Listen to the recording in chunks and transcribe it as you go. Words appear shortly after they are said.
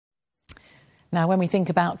Now, when we think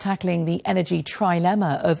about tackling the energy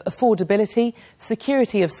trilemma of affordability,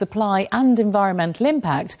 security of supply and environmental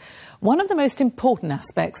impact, one of the most important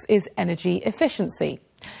aspects is energy efficiency.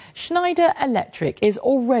 Schneider Electric is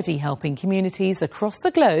already helping communities across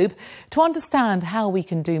the globe to understand how we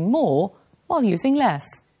can do more while using less.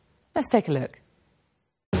 Let's take a look.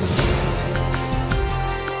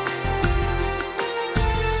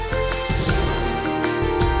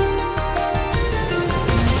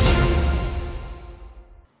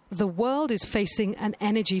 The world is facing an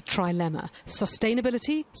energy trilemma: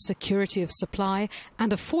 sustainability, security of supply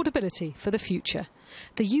and affordability for the future.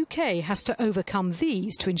 The UK has to overcome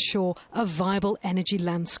these to ensure a viable energy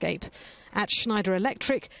landscape. At Schneider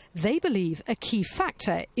Electric, they believe a key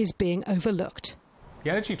factor is being overlooked.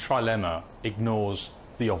 The energy trilemma ignores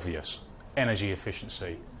the obvious: energy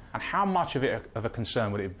efficiency. And how much of a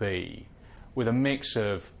concern would it be with a mix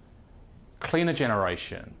of cleaner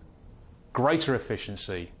generation, greater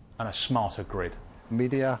efficiency and a smarter grid?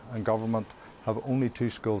 Media and government have only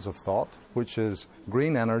two schools of thought, which is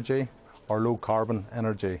green energy or low carbon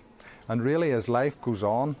energy. And really, as life goes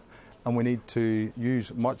on and we need to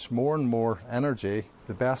use much more and more energy,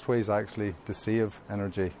 the best way is actually to save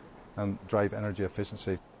energy and drive energy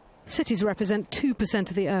efficiency. Cities represent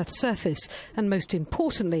 2% of the Earth's surface and, most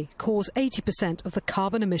importantly, cause 80% of the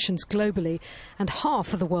carbon emissions globally, and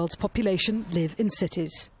half of the world's population live in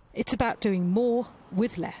cities. It's about doing more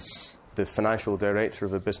with less. The financial director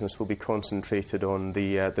of a business will be concentrated on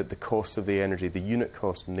the cost of the energy, the unit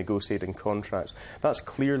cost, and negotiating contracts. That's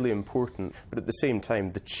clearly important, but at the same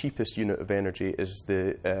time, the cheapest unit of energy is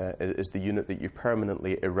the unit that you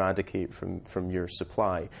permanently eradicate from your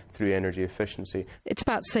supply through energy efficiency. It's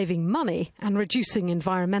about saving money and reducing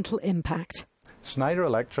environmental impact. Schneider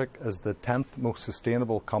Electric is the 10th most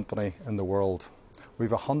sustainable company in the world. We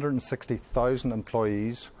have 160,000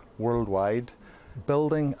 employees worldwide,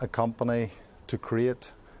 building a company to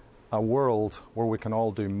create a world where we can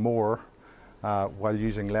all do more while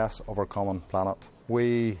using less of our common planet.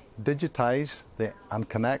 We digitise and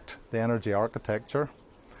connect the energy architecture,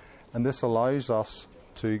 and this allows us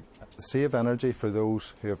to save energy for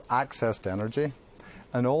those who have access to energy,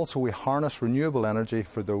 and also we harness renewable energy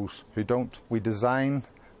for those who don't. We design,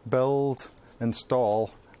 build,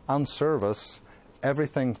 install and service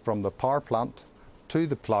everything from the power plant to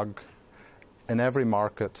the plug in every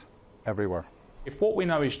market, everywhere. If what we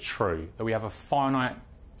know is true, that we have a finite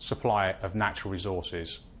supply of natural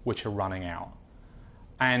resources which are running out,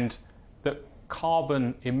 and that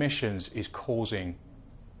carbon emissions is causing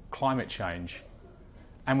climate change,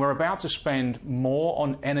 and we're about to spend more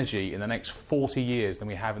on energy in the next 40 years than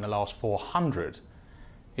we have in the last 400,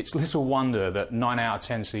 it's little wonder that 9 out of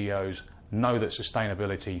 10 CEOs know that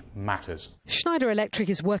sustainability matters. Schneider Electric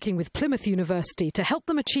is working with Plymouth University to help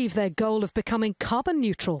them achieve their goal of becoming carbon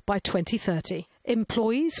neutral by 2030.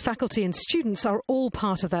 Employees, faculty and students are all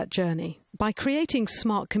part of that journey. By creating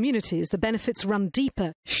smart communities, the benefits run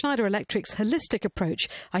deeper. Schneider Electric's holistic approach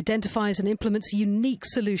identifies and implements unique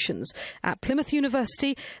solutions. At Plymouth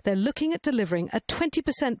University, they're looking at delivering a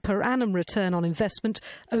 20% per annum return on investment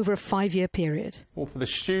over a 5-year period. Well, for the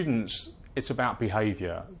students, it's about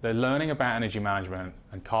behaviour. They're learning about energy management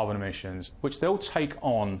and carbon emissions, which they'll take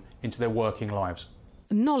on into their working lives.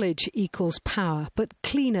 Knowledge equals power, but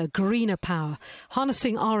cleaner, greener power.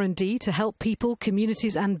 Harnessing R&D to help people,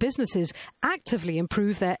 communities and businesses actively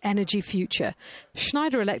improve their energy future.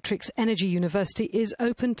 Schneider Electric's Energy University is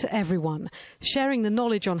open to everyone, sharing the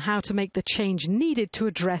knowledge on how to make the change needed to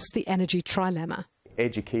address the energy trilemma.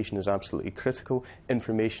 Education is absolutely critical.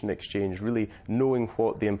 Information exchange, really knowing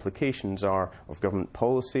what the implications are of government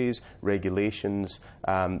policies, regulations,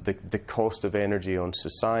 the cost of energy on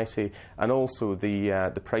society, and also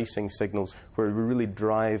the pricing signals, where we're really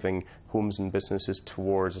driving homes and businesses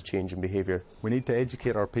towards a change in behaviour. We need to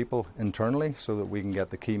educate our people internally so that we can get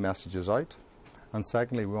the key messages out. And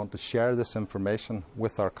secondly, we want to share this information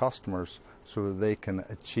with our customers so that they can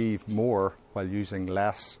achieve more while using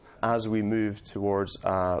less. As we move towards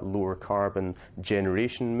a lower carbon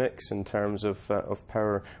generation mix in terms of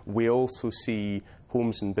power, we also see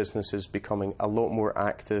homes and businesses becoming a lot more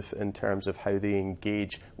active in terms of how they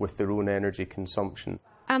engage with their own energy consumption.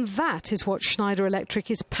 And that is what Schneider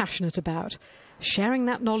Electric is passionate about. Sharing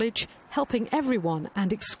that knowledge, helping everyone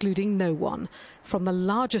and excluding no one, from the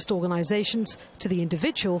largest organisations to the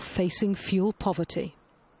individual facing fuel poverty.